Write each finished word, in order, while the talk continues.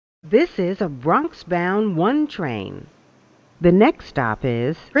This is a Bronx-bound 1 train. The next stop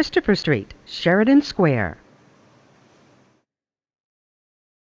is Christopher Street, Sheridan Square.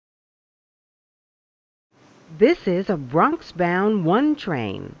 This is a Bronx-bound 1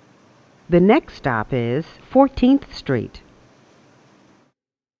 train. The next stop is 14th Street.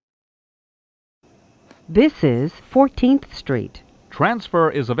 This is 14th Street.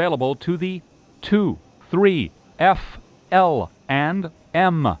 Transfer is available to the 2, 3, F, L, and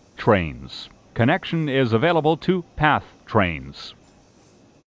M trains. Connection is available to PATH trains.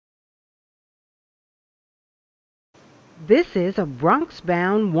 This is a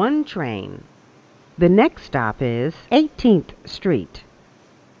Bronx-bound 1 train. The next stop is 18th Street.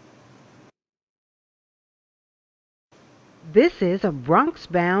 This is a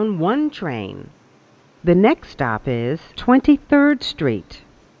Bronx-bound 1 train. The next stop is 23rd Street.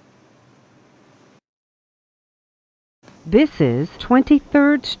 This is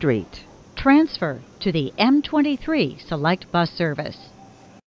 23rd Street. Transfer to the M23 Select Bus Service.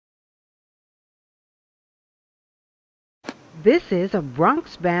 This is a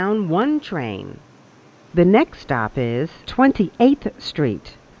Bronx-bound 1 train. The next stop is 28th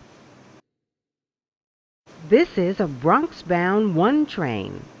Street. This is a Bronx-bound 1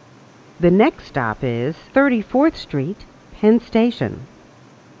 train. The next stop is 34th Street, Penn Station.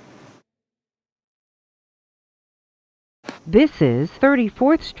 This is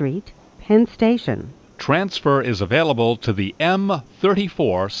 34th Street, Penn Station. Transfer is available to the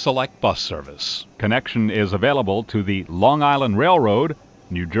M34 Select Bus Service. Connection is available to the Long Island Railroad,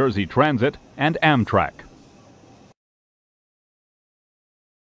 New Jersey Transit, and Amtrak.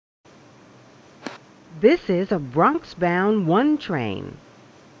 This is a Bronx-bound 1 train.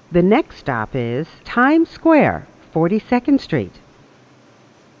 The next stop is Times Square, 42nd Street.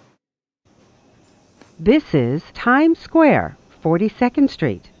 This is Times Square, 42nd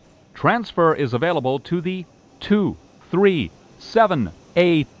Street. Transfer is available to the 2, 3, 7,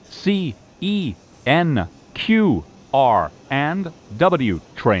 A, C, E, N, Q, R, and W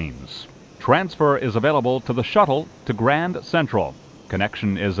trains. Transfer is available to the shuttle to Grand Central.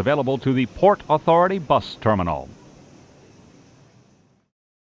 Connection is available to the Port Authority Bus Terminal.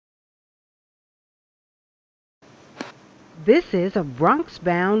 This is a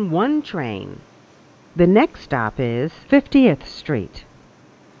Bronx-bound 1 train. The next stop is 50th Street.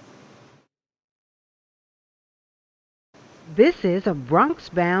 This is a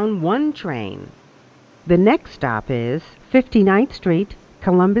Bronx-bound 1 train. The next stop is 59th Street,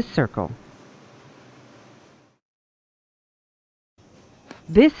 Columbus Circle.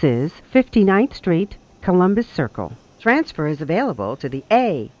 This is 59th Street, Columbus Circle. Transfer is available to the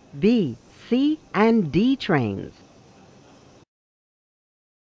A, B, C, and D trains.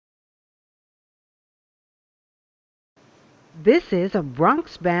 This is a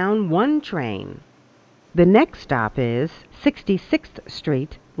Bronx-bound 1 train. The next stop is 66th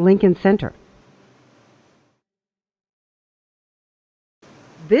Street, Lincoln Center.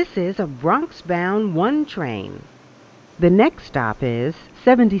 This is a Bronx-bound 1 train. The next stop is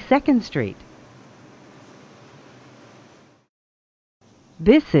 72nd Street.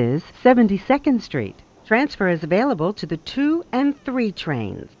 This is 72nd Street. Transfer is available to the 2 and 3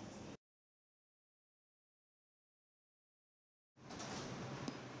 trains.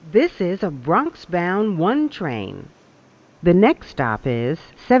 This is a Bronx-bound 1 train. The next stop is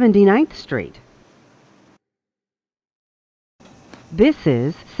 79th Street. This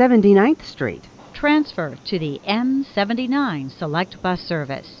is 79th Street. Transfer to the M79 Select Bus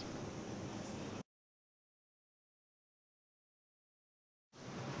Service.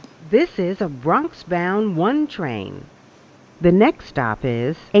 This is a Bronx-bound 1 train. The next stop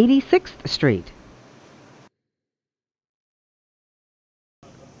is 86th Street.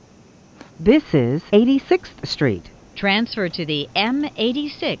 This is 86th Street. Transfer to the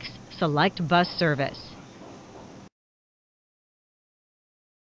M86 Select Bus Service.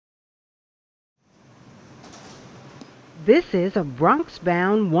 This is a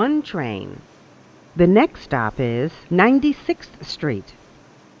Bronx-bound 1 train. The next stop is 96th Street.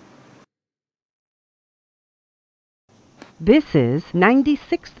 This is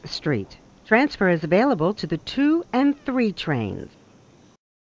 96th Street. Transfer is available to the 2 and 3 trains.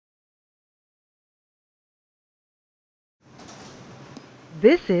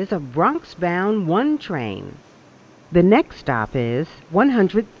 This is a Bronx-bound 1 train. The next stop is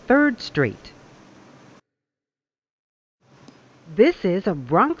 103rd Street. This is a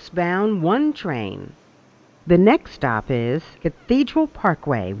Bronx-bound 1 train. The next stop is Cathedral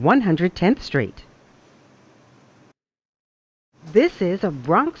Pkwy-110 St. This is a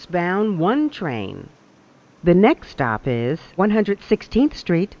Bronx-bound 1 train. The next stop is 116th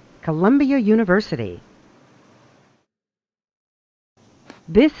Street, Columbia University.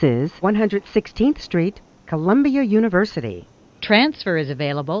 This is 116th Street, Columbia University. Transfer is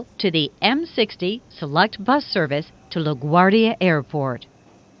available to the M60 Select Bus Service to LaGuardia Airport.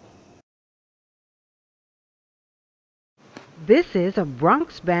 This is a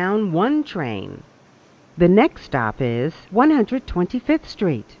Bronx-bound 1 train. The next stop is 125th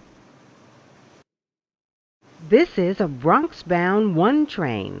Street. This is a Bronx-bound 1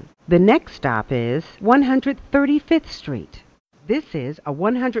 train. The next stop is 135th Street. This is a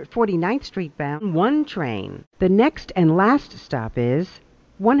 149th Street bound 1 train. The next and last stop is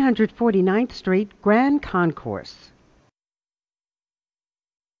 149th Street Grand Concourse.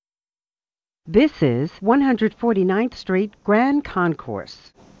 This is 149th Street Grand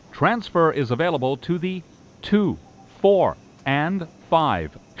Concourse. Transfer is available to the 2, 4, and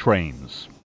 5 trains.